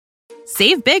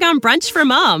Save big on brunch for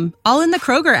mom, all in the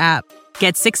Kroger app.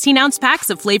 Get 16-ounce packs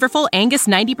of flavorful Angus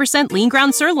 90% lean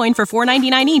ground sirloin for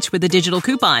 $4.99 each with a digital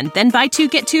coupon. Then buy 2,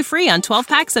 get 2 free on 12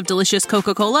 packs of delicious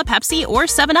Coca-Cola, Pepsi, or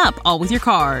 7-Up, all with your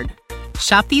card.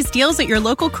 Shop these deals at your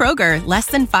local Kroger, less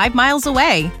than 5 miles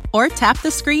away. Or tap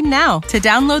the screen now to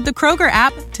download the Kroger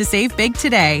app to save big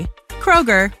today.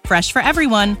 Kroger, fresh for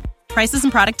everyone. Prices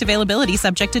and product availability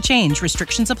subject to change.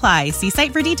 Restrictions apply. See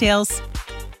site for details.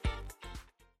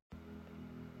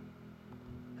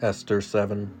 Esther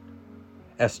 7.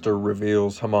 Esther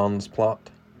reveals Haman's plot.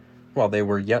 While they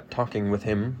were yet talking with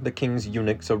him, the king's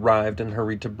eunuchs arrived and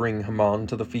hurried to bring Haman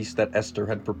to the feast that Esther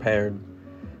had prepared.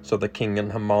 So the king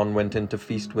and Haman went in to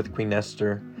feast with Queen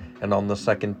Esther, and on the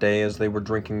second day, as they were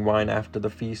drinking wine after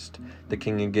the feast, the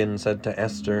king again said to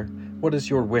Esther, "What is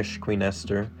your wish, Queen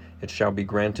Esther? It shall be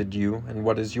granted you, and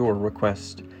what is your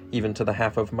request? Even to the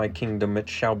half of my kingdom it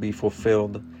shall be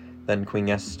fulfilled." Then Queen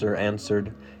Esther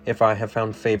answered, "If I have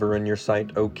found favor in your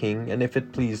sight, O king, and if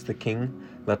it please the king,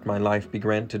 let my life be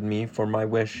granted me for my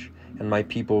wish, and my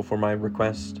people for my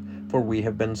request. For we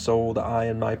have been sold, I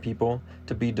and my people,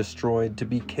 to be destroyed, to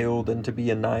be killed, and to be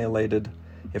annihilated.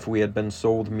 If we had been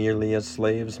sold merely as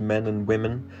slaves, men and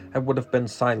women, I would have been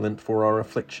silent, for our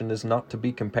affliction is not to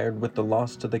be compared with the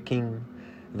loss to the king."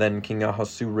 Then King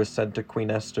Ahasuerus said to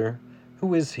Queen Esther,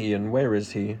 "Who is he, and where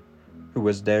is he? Who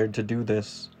has dared to do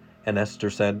this?" And Esther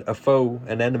said, "A foe,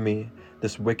 an enemy,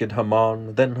 this wicked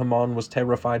Haman." Then Haman was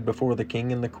terrified before the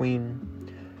king and the queen.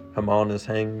 Haman is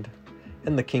hanged.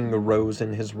 And the king arose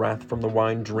in his wrath from the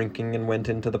wine drinking and went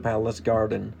into the palace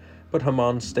garden. But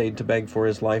Haman stayed to beg for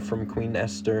his life from Queen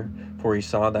Esther, for he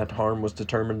saw that harm was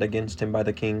determined against him by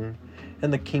the king.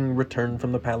 And the king returned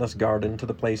from the palace garden to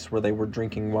the place where they were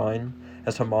drinking wine,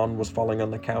 as Haman was falling on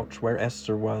the couch where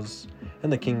Esther was.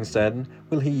 And the king said,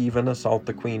 "Will he even assault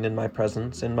the queen in my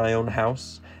presence, in my own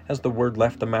house?" As the word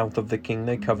left the mouth of the king,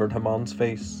 they covered Haman's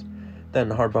face.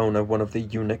 Then Harbona, one of the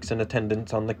eunuchs in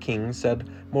attendance on the king, said,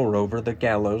 "Moreover, the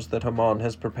gallows that Haman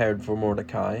has prepared for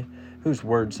Mordecai, whose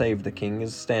word saved the king,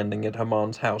 is standing at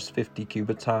Haman's house 50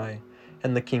 cubits high."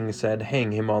 And the king said,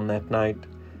 "Hang him on that night."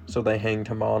 So they hanged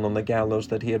Haman on the gallows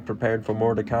that he had prepared for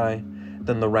Mordecai.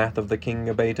 Then the wrath of the king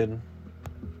abated.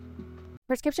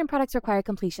 Prescription products require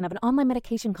completion of an online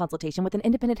medication consultation with an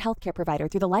independent healthcare provider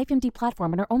through the LifeMD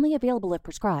platform and are only available if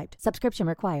prescribed. Subscription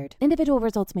required. Individual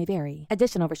results may vary.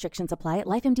 Additional restrictions apply at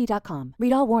lifemd.com.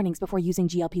 Read all warnings before using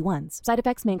GLP-1s. Side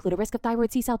effects may include a risk of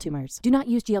thyroid C-cell tumors. Do not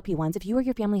use GLP-1s if you or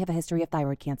your family have a history of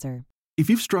thyroid cancer. If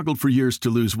you've struggled for years to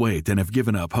lose weight and have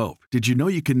given up hope, did you know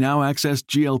you can now access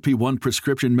GLP-1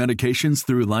 prescription medications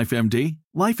through LifeMD?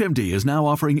 LifeMD is now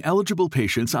offering eligible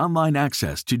patients online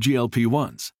access to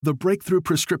GLP-1s, the breakthrough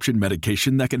prescription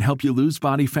medication that can help you lose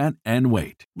body fat and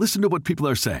weight. Listen to what people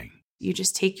are saying. You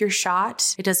just take your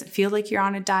shot. It doesn't feel like you're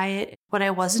on a diet. What I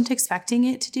wasn't expecting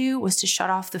it to do was to shut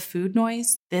off the food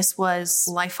noise. This was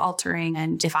life-altering,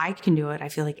 and if I can do it, I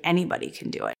feel like anybody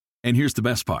can do it. And here's the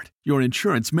best part. Your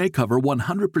insurance may cover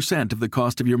 100% of the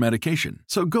cost of your medication.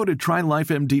 So go to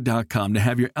TryLifeMD.com to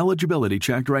have your eligibility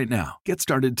checked right now. Get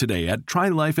started today at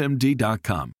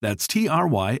TryLifeMD.com. That's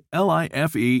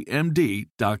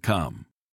TryLifeMD.com.